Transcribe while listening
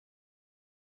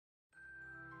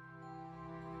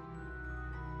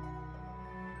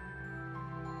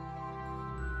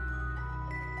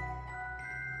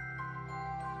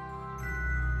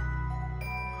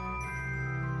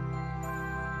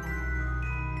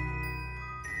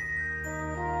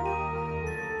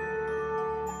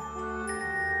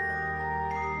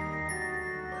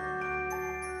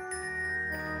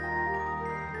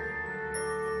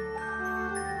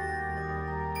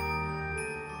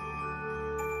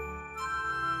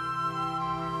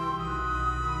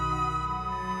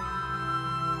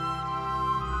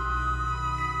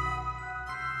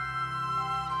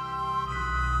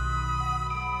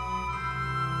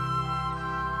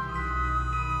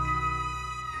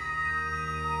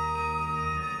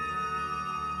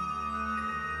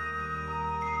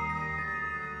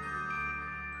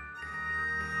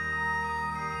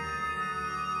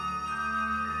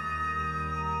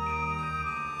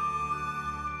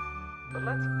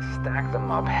But let's stack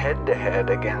them up head to head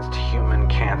against human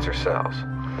cancer cells.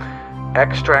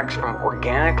 Extracts from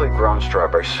organically grown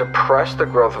strawberries suppress the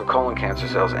growth of colon cancer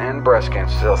cells and breast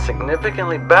cancer cells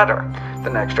significantly better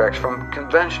than extracts from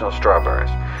conventional strawberries.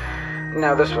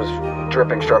 Now, this was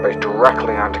dripping strawberries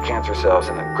directly onto cancer cells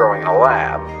and growing in a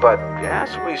lab, but as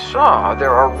we saw,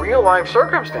 there are real-life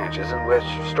circumstances in which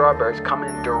strawberries come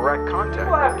in direct contact.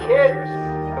 People have kids,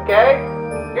 okay?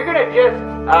 You're gonna just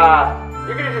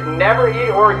never eat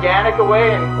organic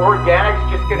away, and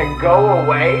organic's just gonna go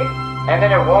away, and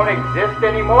then it won't exist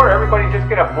anymore. Everybody's just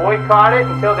gonna boycott it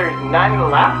until there's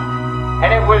none left.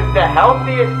 And it was the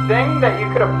healthiest thing that you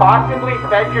could have possibly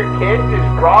fed your kids is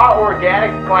raw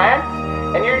organic plants,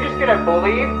 and you're just gonna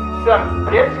believe some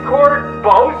Discord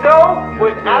bozo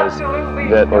with absolutely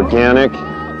that organic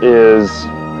is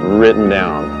written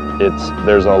down.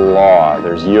 There's a law.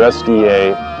 There's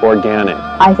USDA organic.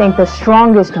 I think the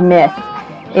strongest myth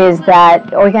is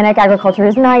that organic agriculture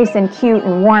is nice and cute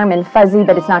and warm and fuzzy,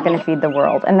 but it's not going to feed the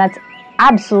world. And that's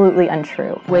absolutely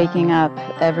untrue. Waking up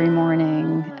every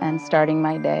morning and starting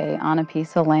my day on a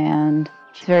piece of land.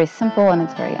 It's very simple and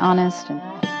it's very honest.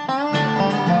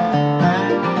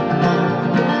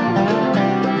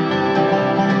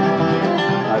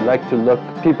 I'd like to look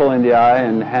people in the eye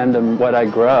and hand them what I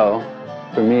grow.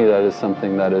 For me, that is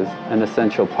something that is an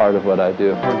essential part of what I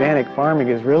do. Organic farming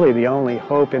is really the only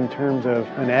hope in terms of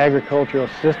an agricultural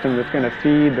system that's going to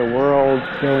feed the world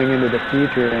going into the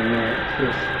future in a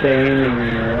sustaining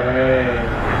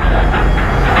way.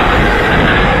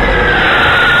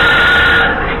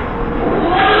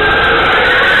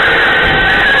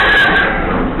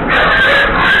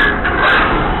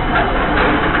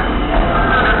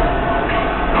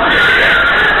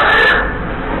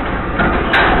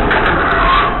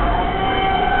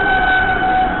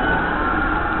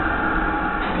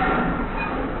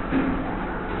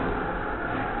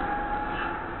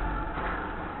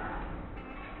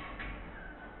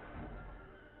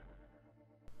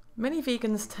 Many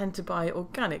vegans tend to buy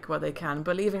organic where they can,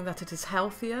 believing that it is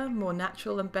healthier, more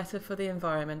natural and better for the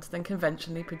environment than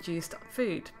conventionally produced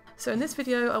food. So in this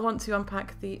video I want to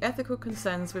unpack the ethical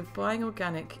concerns with buying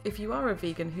organic if you are a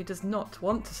vegan who does not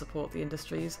want to support the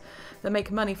industries that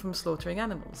make money from slaughtering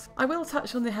animals. I will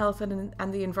touch on the health and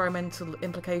the environmental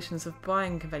implications of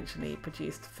buying conventionally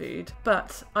produced food,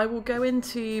 but I will go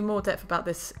into more depth about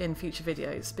this in future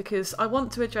videos because I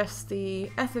want to address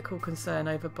the ethical concern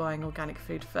over buying organic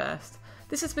food first.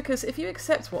 This is because if you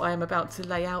accept what I am about to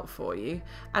lay out for you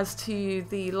as to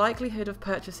the likelihood of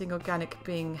purchasing organic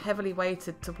being heavily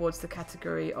weighted towards the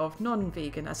category of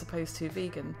non-vegan as opposed to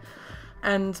vegan,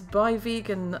 and by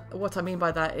vegan what I mean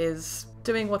by that is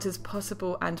doing what is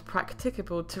possible and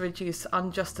practicable to reduce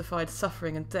unjustified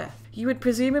suffering and death. You would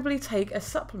presumably take a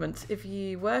supplement if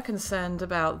you were concerned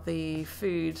about the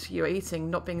food you're eating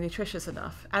not being nutritious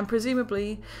enough, and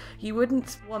presumably you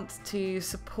wouldn't want to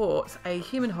support a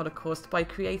human holocaust by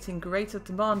creating greater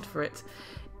demand for it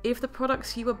if the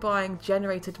products you were buying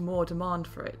generated more demand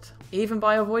for it. Even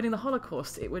by avoiding the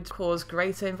Holocaust, it would cause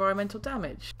greater environmental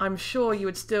damage. I'm sure you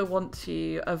would still want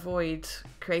to avoid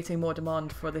creating more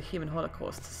demand for the human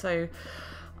Holocaust. So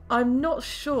I'm not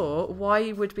sure why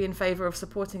you would be in favour of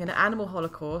supporting an animal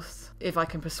Holocaust, if I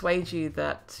can persuade you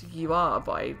that you are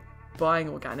by buying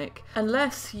organic,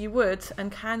 unless you would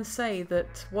and can say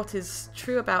that what is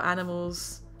true about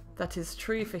animals that is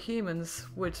true for humans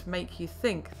would make you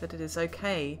think that it is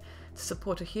okay to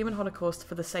support a human holocaust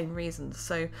for the same reasons.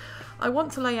 So I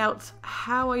want to lay out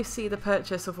how I see the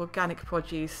purchase of organic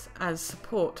produce as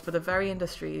support for the very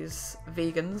industries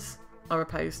vegans are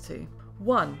opposed to.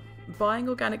 1. Buying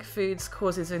organic foods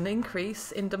causes an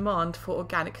increase in demand for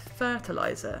organic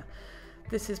fertilizer.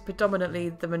 This is predominantly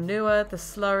the manure, the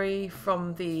slurry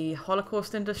from the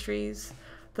Holocaust industries,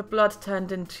 the blood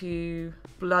turned into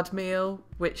blood meal,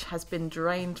 which has been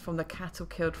drained from the cattle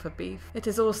killed for beef. It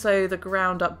is also the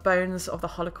ground up bones of the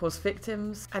Holocaust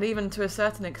victims, and even to a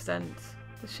certain extent,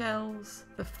 the shells,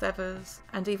 the feathers,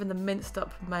 and even the minced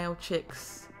up male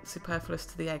chicks superfluous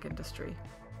to the egg industry.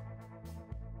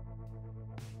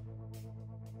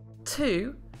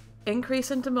 2. Increase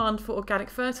in demand for organic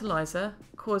fertilizer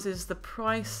causes the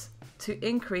price to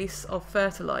increase of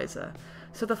fertilizer.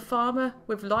 So the farmer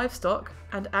with livestock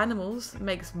and animals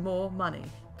makes more money.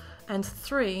 And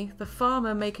 3, the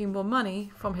farmer making more money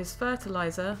from his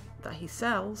fertilizer that he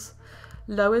sells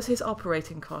lowers his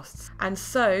operating costs. And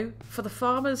so, for the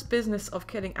farmer's business of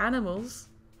killing animals,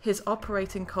 his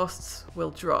operating costs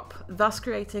will drop, thus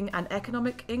creating an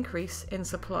economic increase in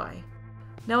supply.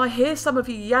 Now I hear some of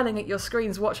you yelling at your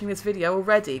screens watching this video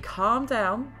already. Calm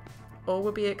down, all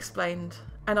will be explained.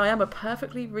 And I am a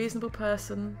perfectly reasonable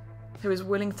person who is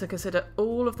willing to consider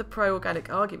all of the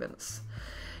pro-organic arguments.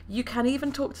 You can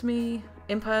even talk to me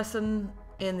in person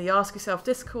in the Ask Yourself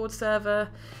Discord server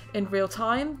in real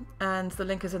time, and the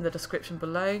link is in the description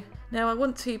below. Now I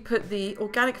want to put the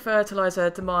organic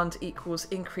fertilizer demand equals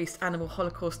increased animal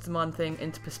holocaust demand thing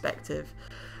into perspective.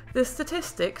 The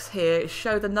statistics here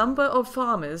show the number of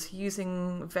farmers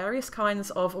using various kinds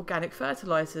of organic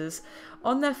fertilizers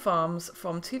on their farms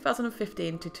from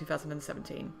 2015 to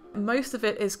 2017. Most of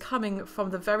it is coming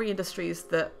from the very industries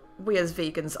that we as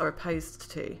vegans are opposed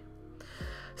to.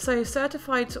 So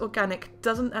certified organic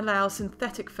doesn't allow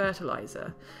synthetic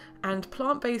fertilizer, and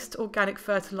plant-based organic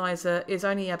fertilizer is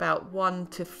only about 1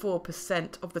 to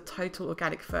 4% of the total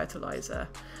organic fertilizer.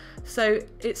 So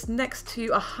it's next to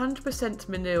 100%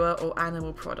 manure or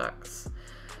animal products.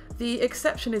 The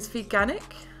exception is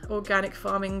veganic organic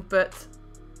farming, but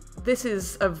this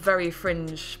is a very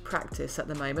fringe practice at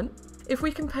the moment. If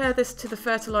we compare this to the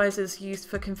fertilizers used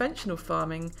for conventional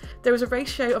farming, there is a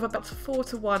ratio of about 4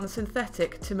 to 1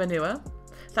 synthetic to manure.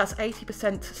 That's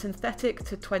 80% synthetic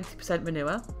to 20%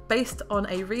 manure, based on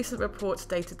a recent report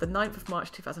dated the 9th of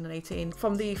March 2018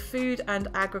 from the Food and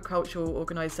Agricultural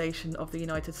Organization of the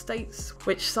United States,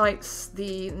 which cites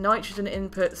the nitrogen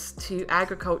inputs to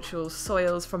agricultural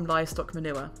soils from livestock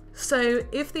manure. So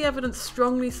if the evidence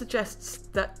strongly suggests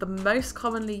that the most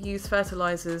commonly used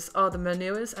fertilizers are the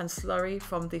manures and slurry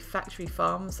from the factory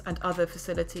farms and other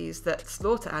facilities that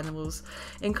slaughter animals,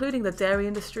 including the dairy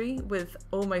industry with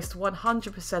almost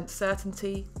 100%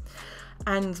 certainty,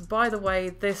 and by the way,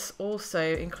 this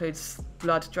also includes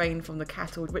blood drained from the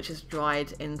cattle, which is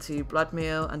dried into blood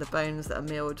meal, and the bones that are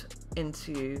milled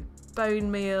into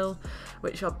bone meal,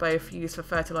 which are both used for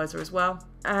fertilizer as well.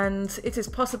 And it is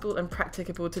possible and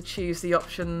practicable to choose the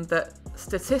option that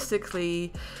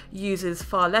statistically uses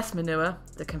far less manure.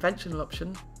 The conventional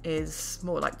option is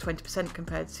more like 20%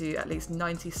 compared to at least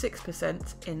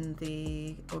 96% in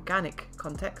the organic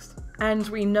context. And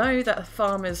we know that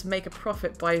farmers make a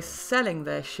profit by selling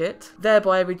their shit,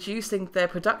 thereby reducing their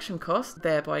production costs,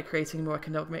 thereby creating more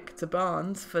economic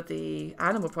demand for the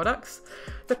animal products.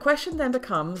 The question then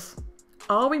becomes,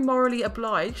 are we morally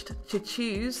obliged to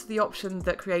choose the option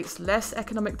that creates less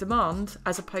economic demand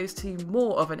as opposed to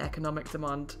more of an economic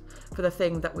demand for the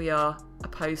thing that we are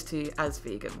opposed to as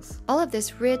vegans? All of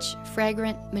this rich,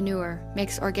 fragrant manure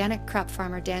makes organic crop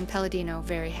farmer Dan Palladino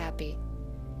very happy.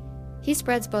 He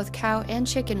spreads both cow and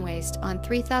chicken waste on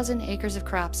 3,000 acres of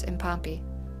crops in Pompey.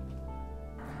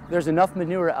 There's enough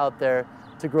manure out there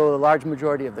to grow a large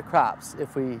majority of the crops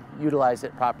if we utilize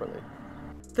it properly.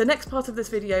 The next part of this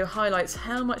video highlights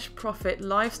how much profit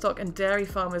livestock and dairy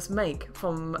farmers make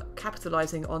from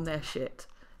capitalizing on their shit.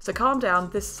 So calm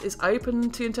down, this is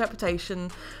open to interpretation,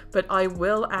 but I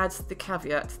will add the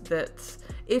caveat that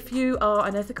if you are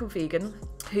an ethical vegan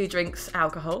who drinks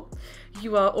alcohol,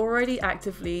 you are already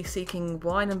actively seeking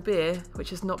wine and beer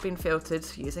which has not been filtered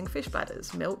using fish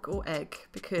bladders, milk or egg,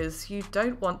 because you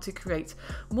don't want to create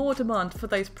more demand for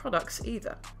those products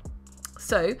either.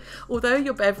 So, although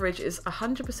your beverage is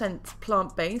 100%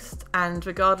 plant-based, and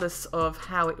regardless of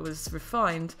how it was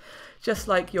refined, just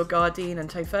like your Gardein and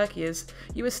Tofurkey is,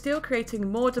 you are still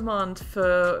creating more demand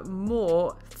for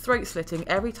more throat-slitting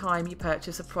every time you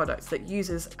purchase a product that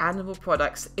uses animal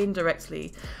products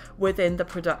indirectly within the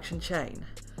production chain.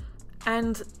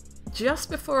 And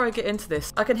just before I get into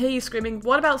this, I can hear you screaming,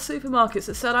 what about supermarkets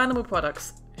that sell animal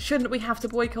products? Shouldn't we have to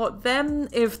boycott them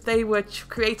if they were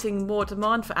creating more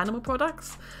demand for animal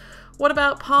products? What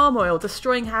about palm oil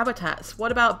destroying habitats?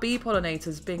 What about bee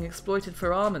pollinators being exploited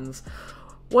for almonds?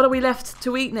 What are we left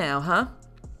to eat now, huh?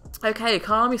 Okay,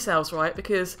 calm yourselves, right?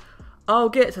 Because I'll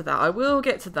get to that. I will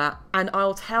get to that. And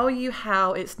I'll tell you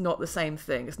how it's not the same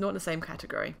thing. It's not in the same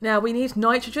category. Now, we need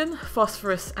nitrogen,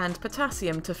 phosphorus, and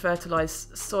potassium to fertilize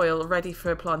soil ready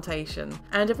for plantation.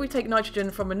 And if we take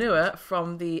nitrogen from manure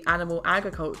from the animal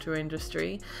agriculture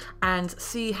industry and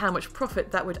see how much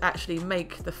profit that would actually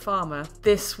make the farmer,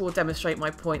 this will demonstrate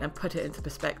my point and put it into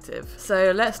perspective.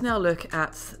 So let's now look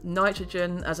at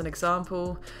nitrogen as an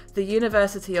example. The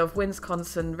University of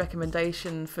Wisconsin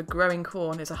recommendation for growing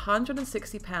corn is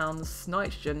 160 pounds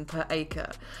nitrogen per acre,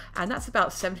 and that's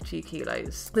about 72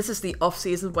 kilos. This is the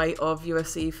off-season weight of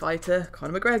UFC fighter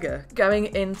Conor McGregor going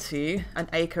into an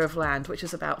acre of land, which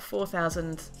is about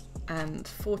 4,000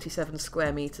 147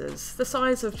 square meters, the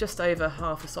size of just over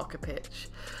half a soccer pitch.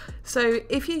 So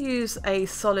if you use a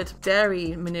solid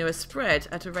dairy manure spread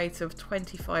at a rate of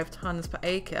 25 tonnes per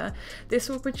acre, this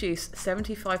will produce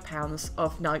 75 pounds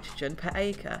of nitrogen per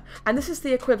acre. And this is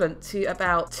the equivalent to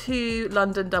about 2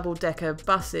 London double-decker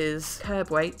buses curb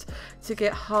weight to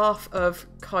get half of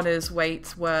Connor's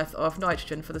weight worth of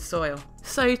nitrogen for the soil.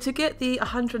 So to get the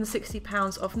 160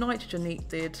 pounds of nitrogen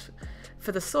needed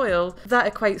for the soil,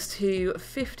 that equates to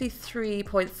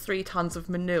 53.3 tonnes of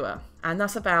manure, and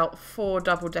that's about 4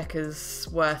 double-deckers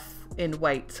worth in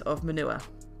weight of manure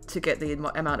to get the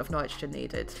amount of nitrogen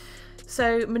needed.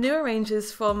 So manure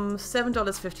ranges from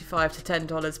 $7.55 to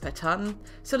 $10 per tonne,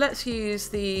 so let's use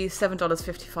the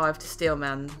 $7.55 to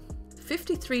Steelman.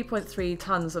 53.3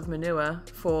 tonnes of manure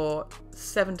for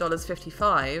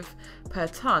 $7.55 per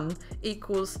tonne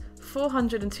equals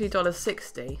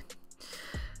 $402.60.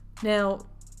 Now,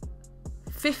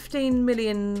 15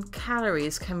 million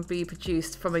calories can be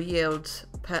produced from a yield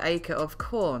per acre of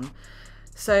corn.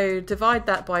 So divide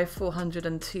that by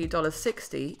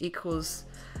 $402.60 equals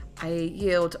a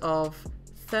yield of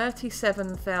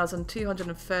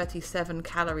 37,237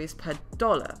 calories per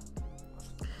dollar.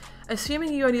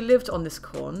 Assuming you only lived on this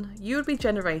corn, you would be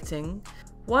generating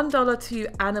 $1 to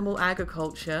animal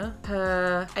agriculture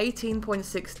per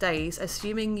 18.6 days,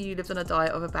 assuming you lived on a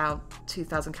diet of about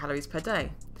 2,000 calories per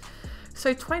day.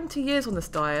 So 20 years on this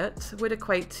diet would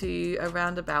equate to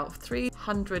around about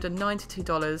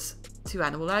 $392 to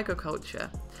animal agriculture.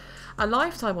 A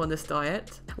lifetime on this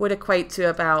diet would equate to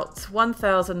about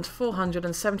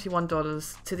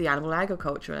 $1,471 to the animal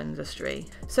agricultural industry.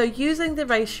 So using the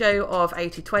ratio of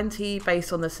 80-20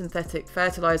 based on the synthetic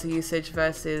fertilizer usage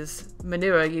versus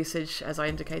manure usage, as I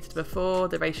indicated before,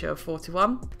 the ratio of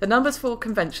 4:1, the numbers for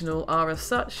conventional are as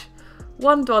such: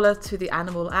 $1 to the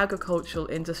animal agricultural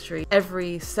industry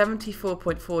every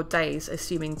 74.4 days,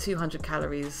 assuming 200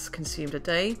 calories consumed a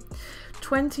day.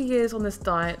 20 years on this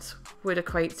diet would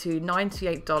equate to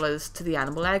 $98 to the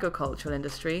animal agricultural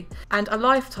industry, and a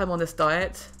lifetime on this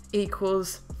diet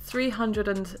equals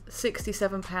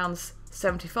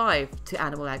 £367.75 to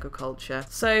animal agriculture.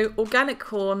 So organic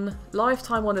corn,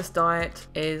 lifetime on this diet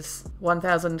is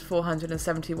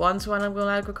 $1,471 to animal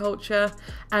agriculture,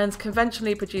 and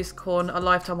conventionally produced corn, a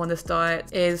lifetime on this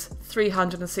diet is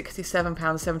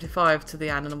 £367.75 to the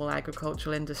animal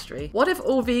agricultural industry. What if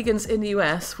all vegans in the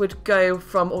US would go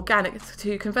from organic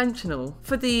to conventional?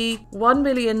 For the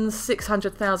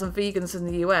 1,600,000 vegans in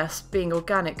the US being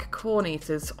organic corn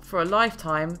eaters for a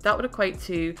lifetime, that would equate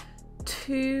to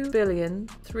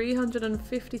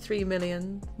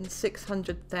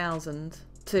 2,353,600,000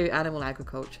 to animal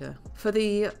agriculture. For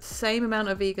the same amount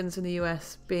of vegans in the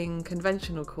US being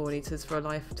conventional corn eaters for a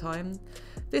lifetime,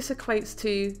 this equates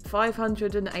to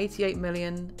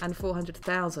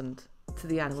 588,400,000 to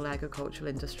the animal agricultural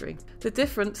industry. The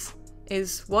difference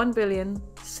is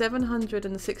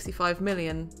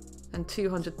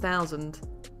 1,765,200,000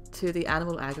 to the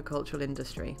animal agricultural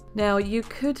industry. Now, you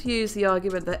could use the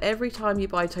argument that every time you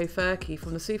buy tofurkey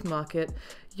from the supermarket,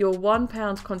 your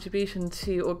 £1 contribution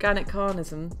to organic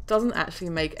carnism doesn't actually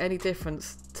make any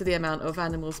difference to the amount of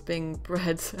animals being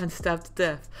bred and stabbed to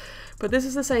death. But this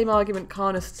is the same argument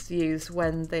carnists use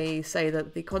when they say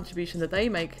that the contribution that they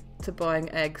make to buying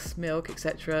eggs, milk,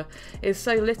 etc. is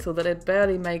so little that it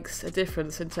barely makes a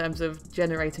difference in terms of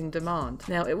generating demand.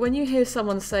 Now, when you hear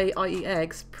someone say, "I eat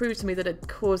eggs," prove to me that it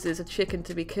causes a chicken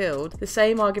to be killed. The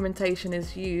same argumentation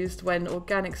is used when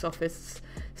organic sophists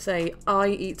say, "I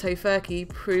eat tofurkey,"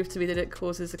 prove to me that it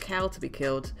causes a cow to be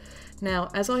killed. Now,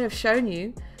 as I have shown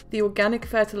you, the organic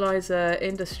fertilizer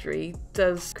industry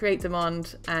does create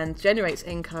demand and generates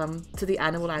income to the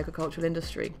animal agricultural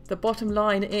industry. The bottom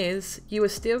line is you are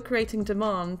still creating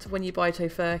demand when you buy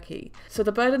tofurkey. So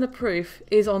the burden of proof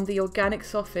is on the organic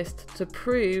sophist to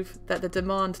prove that the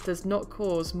demand does not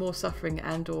cause more suffering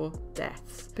and or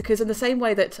deaths. Because in the same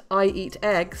way that I eat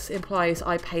eggs implies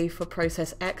I pay for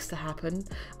process X to happen,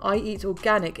 I eat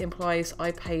organic implies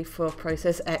I pay for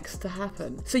process X to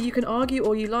happen. So you can argue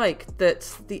all you like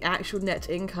that the actual net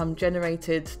income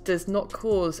generated does not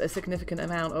cause a significant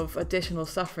amount of additional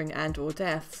suffering and or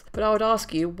deaths, but I would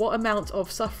ask you, what amount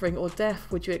of suffering or death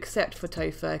would you accept for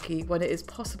tofurkey when it is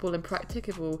possible and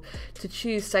practicable to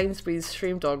choose Sainsbury's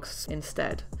stream dogs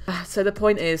instead? So the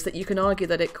point is that you can argue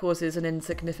that it causes an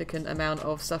insignificant amount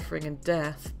of suffering and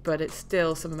death, but it's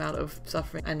still some amount of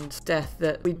suffering and death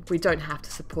that we don't have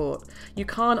to support. You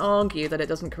can't argue that it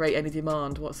doesn't create any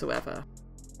demand whatsoever.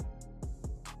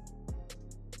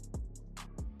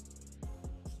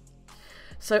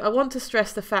 So I want to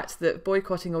stress the fact that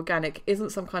boycotting organic isn't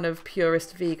some kind of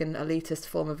purist vegan elitist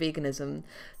form of veganism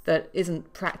that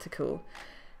isn't practical.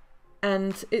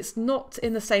 And it's not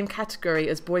in the same category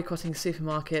as boycotting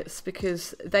supermarkets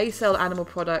because they sell animal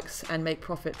products and make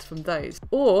profits from those.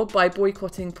 Or by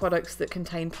boycotting products that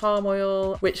contain palm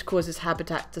oil, which causes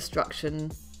habitat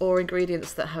destruction, or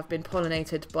ingredients that have been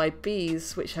pollinated by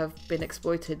bees, which have been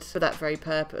exploited for that very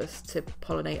purpose, to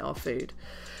pollinate our food.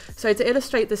 So to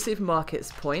illustrate the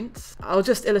supermarket's point, I'll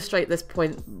just illustrate this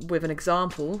point with an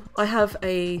example. I have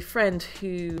a friend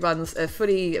who runs a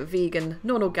fully vegan,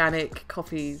 non-organic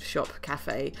coffee shop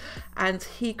cafe, and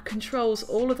he controls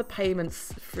all of the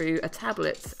payments through a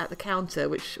tablet at the counter,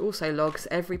 which also logs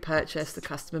every purchase the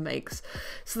customer makes,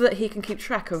 so that he can keep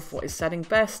track of what is selling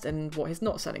best and what is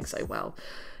not selling so well.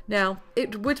 Now,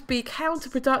 it would be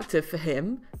counterproductive for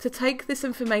him to take this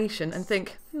information and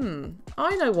think,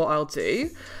 I know what I'll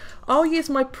do. I'll use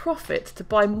my profit to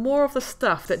buy more of the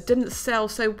stuff that didn't sell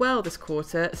so well this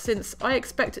quarter, since I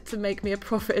expect it to make me a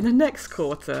profit in the next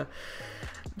quarter.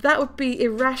 That would be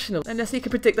irrational unless he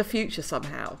could predict the future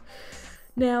somehow.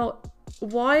 Now,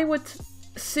 why would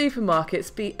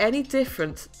supermarkets be any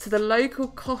different to the local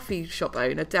coffee shop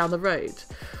owner down the road?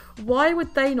 Why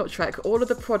would they not track all of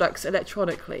the products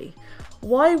electronically?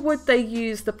 Why would they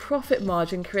use the profit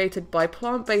margin created by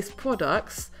plant-based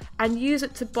products and use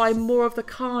it to buy more of the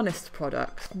carnist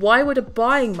products? Why would a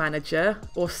buying manager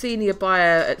or senior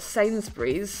buyer at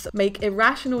Sainsbury's make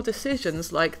irrational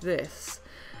decisions like this?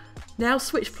 Now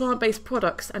switch plant-based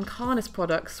products and carnist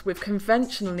products with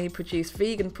conventionally produced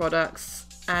vegan products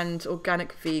and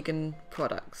organic vegan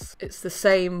products. It's the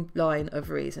same line of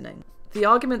reasoning. The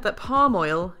argument that palm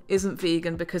oil isn't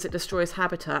vegan because it destroys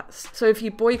habitats. So if you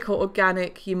boycott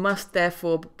organic, you must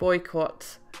therefore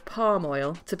boycott palm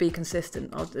oil to be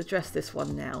consistent. I'll address this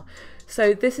one now.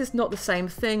 So this is not the same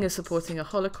thing as supporting a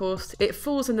Holocaust. It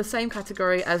falls in the same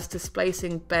category as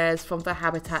displacing bears from their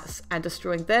habitats and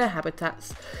destroying their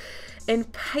habitats in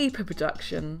paper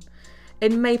production,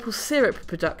 in maple syrup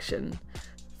production.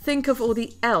 Think of all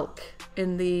the elk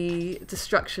in the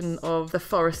destruction of the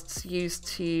forests used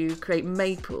to create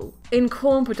maple. In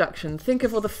corn production, think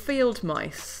of all the field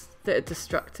mice that are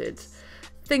destructed.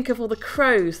 Think of all the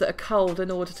crows that are culled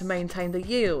in order to maintain the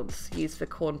yields used for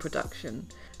corn production.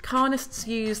 Carnists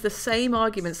use the same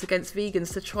arguments against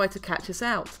vegans to try to catch us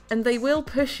out. And they will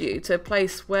push you to a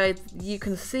place where you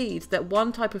concede that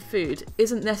one type of food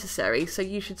isn't necessary, so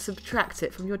you should subtract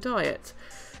it from your diet.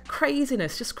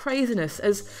 Craziness, just craziness,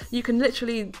 as you can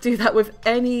literally do that with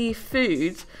any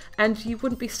food and you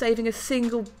wouldn't be saving a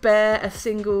single bear, a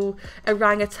single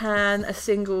orangutan, a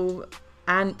single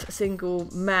ant, a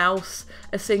single mouse,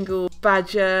 a single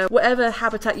badger, whatever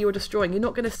habitat you're destroying. You're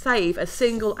not going to save a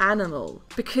single animal,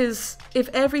 because if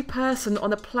every person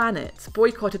on the planet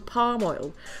boycotted palm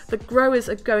oil, the growers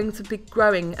are going to be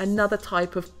growing another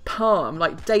type of palm,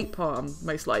 like date palm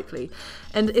most likely.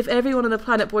 And if everyone on the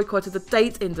planet boycotted the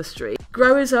date industry,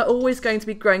 growers are always going to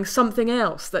be growing something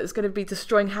else that is going to be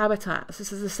destroying habitats.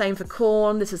 This is the same for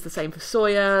corn, this is the same for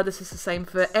soya, this is the same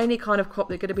for any kind of crop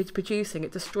they're going to be producing.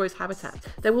 It destroys habitat.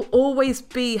 There will always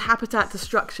be habitat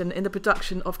destruction in the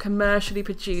production of commercially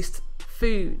produced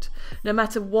food, no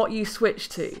matter what you switch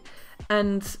to.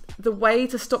 And the way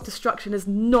to stop destruction is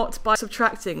not by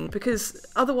subtracting, because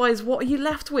otherwise what are you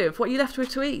left with? What are you left with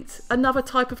to eat? Another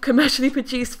type of commercially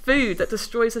produced food that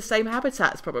destroys the same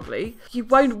habitats, probably. You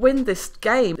won't win this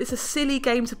game. It's a silly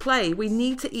game to play. We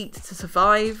need to eat to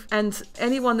survive, and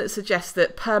anyone that suggests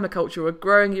that permaculture or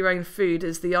growing your own food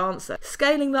is the answer,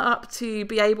 scaling that up to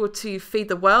be able to feed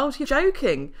the world, you're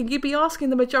joking. You'd be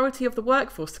asking the majority of the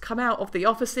workforce to come out of the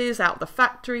offices, out of the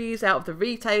factories, out of the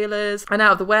retailers, and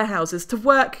out of the warehouses to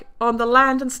work on the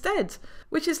land instead,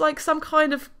 which is like some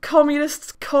kind of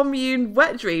communist commune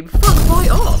wet dream. Fuck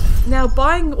right off. Now,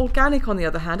 buying organic, on the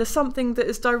other hand, is something that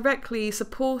is directly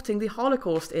supporting the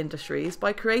Holocaust industries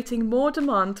by creating more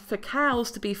demand for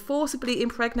cows to be forcibly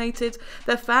impregnated,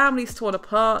 their families torn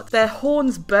apart, their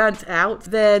horns burnt out,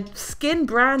 their skin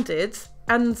branded,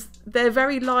 and their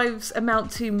very lives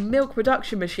amount to milk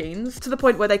production machines, to the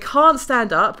point where they can't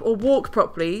stand up or walk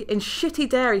properly in shitty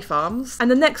dairy farms,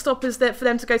 and the next stop is for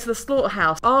them to go to the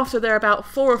slaughterhouse after they're about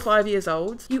 4 or 5 years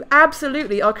old. You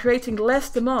absolutely are creating less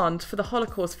demand for the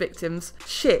Holocaust victims'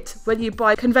 shit when you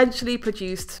buy conventionally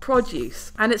produced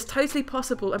produce, and it's totally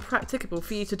possible and practicable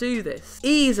for you to do this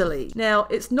easily. Now,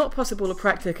 it's not possible or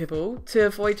practicable to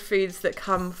avoid foods that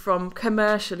come from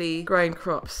commercially grown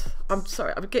crops. I'm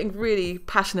sorry, I'm getting really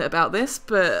passionate about this,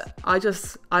 but I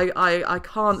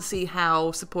can't see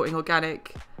how supporting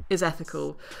organic is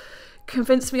ethical.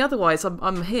 Convince me otherwise.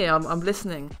 I'm here, I'm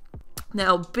listening.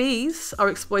 Now, bees are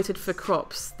exploited for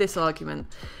crops, this argument.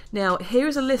 Now, here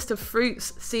is a list of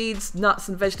fruits, seeds, nuts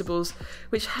and vegetables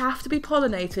which have to be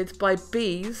pollinated by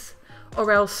bees,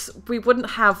 or else we wouldn't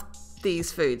have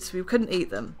these foods. We couldn't eat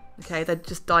them. Okay, they'd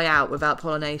just die out without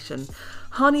pollination.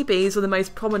 Honeybees are the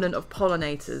most prominent of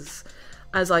pollinators,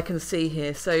 as I can see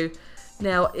here. So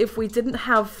now, if we didn't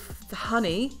have the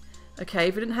honey, okay,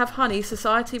 if we didn't have honey,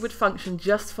 society would function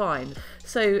just fine.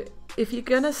 So if you're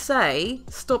gonna say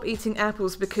stop eating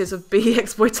apples because of bee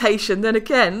exploitation, then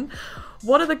again,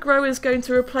 what are the growers going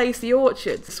to replace the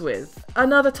orchards with?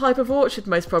 Another type of orchard,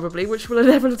 most probably, which will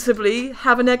inevitably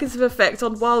have a negative effect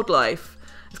on wildlife.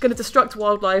 It's going to destruct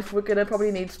wildlife. We're going to probably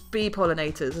need bee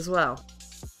pollinators as well.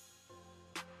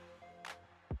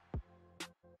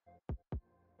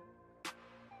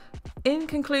 In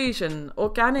conclusion,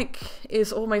 organic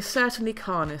is almost certainly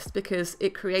carnist because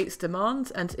it creates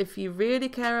demand, and if you really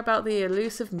care about the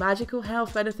elusive magical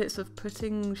health benefits of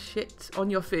putting shit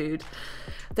on your food,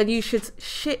 then you should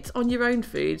shit on your own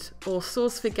food or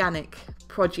source veganic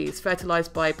produce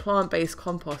fertilised by plant-based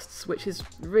composts, which is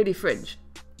really fringe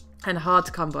and hard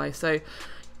to come by, so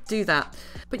do that.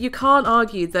 But you can't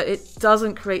argue that it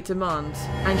doesn't create demand,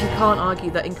 and you can't argue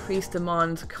that increased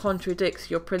demand contradicts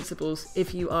your principles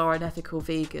if you are an ethical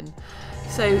vegan.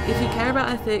 So if you care about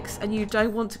ethics and you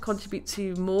don't want to contribute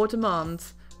to more demand,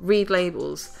 read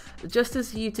labels. Just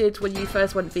as you did when you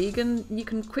first went vegan, you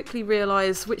can quickly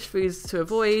realise which foods to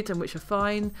avoid and which are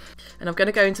fine. And I'm going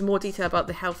to go into more detail about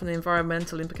the health and the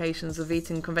environmental implications of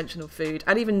eating conventional food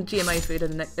and even GMO food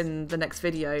in the next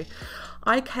video.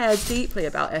 I care deeply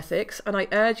about ethics, and I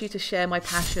urge you to share my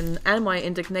passion and my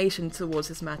indignation towards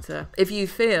this matter if you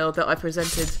feel that I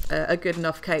presented a good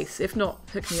enough case. If not,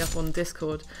 hook me up on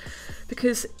Discord.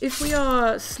 Because if we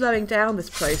are slowing down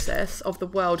this process of the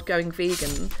world going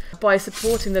vegan by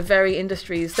supporting the very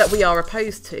industries that we are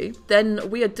opposed to, then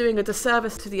we are doing a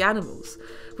disservice to the animals.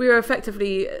 We are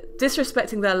effectively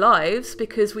disrespecting their lives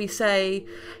because we say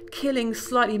killing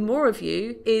slightly more of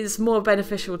you is more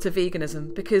beneficial to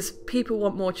veganism because people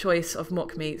want more choice of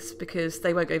mock meats because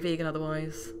they won't go vegan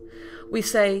otherwise. We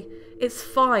say it's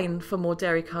fine for more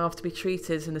dairy calves to be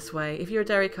treated in this way. If you're a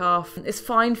dairy calf, it's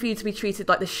fine for you to be treated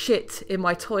like the shit in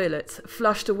my toilet,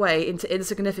 flushed away into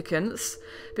insignificance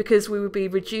because we would be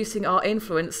reducing our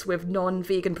influence with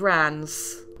non-vegan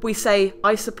brands. We say,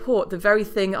 I support the very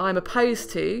thing I'm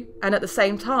opposed to, and at the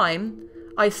same time,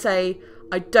 I say,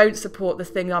 I don't support the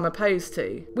thing I'm opposed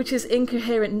to, which is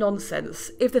incoherent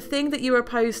nonsense. If the thing that you're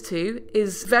opposed to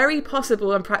is very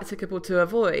possible and practicable to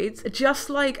avoid, just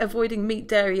like avoiding meat,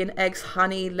 dairy and eggs,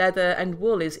 honey, leather and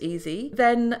wool is easy,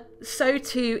 then so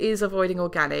too is avoiding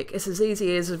organic. It's as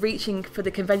easy as reaching for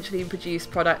the conventionally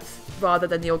produced product rather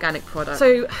than the organic product.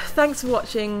 So thanks for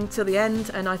watching till the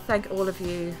end, and I thank all of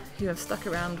you who have stuck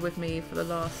around with me for the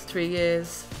last 3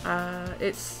 years.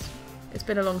 It's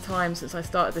been a long time since I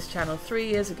started this channel, 3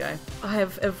 years ago. I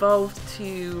have evolved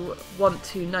to want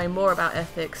to know more about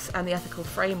ethics and the ethical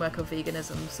framework of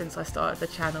veganism since I started the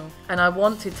channel. And I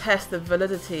want to test the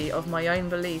validity of my own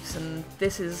beliefs, and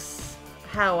this is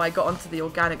how I got onto the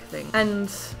organic thing. And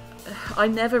I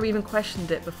never even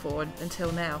questioned it before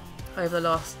until now, over the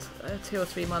last 2 or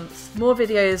 3 months. More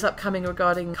videos upcoming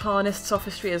regarding carnist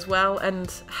sophistry as well,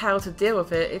 and how to deal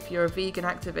with it if you're a vegan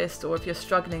activist or if you're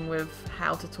struggling with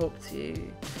how to talk to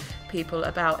people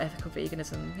about ethical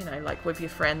veganism, you know, like with your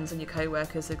friends and your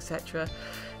co-workers, etc.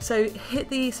 So hit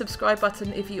the subscribe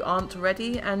button if you aren't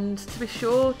already, and to be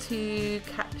sure to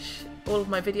catch all of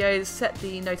my videos, set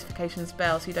the notifications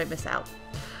bell so you don't miss out.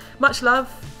 Much love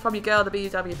from your girl, the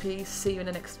BUWP. See you in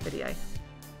the next video.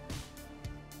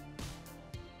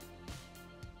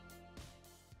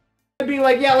 Be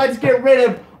like, yeah, let's get rid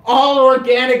of all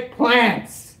organic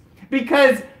plants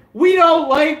because we don't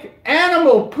like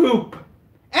animal poop.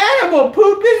 Animal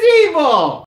poop is evil.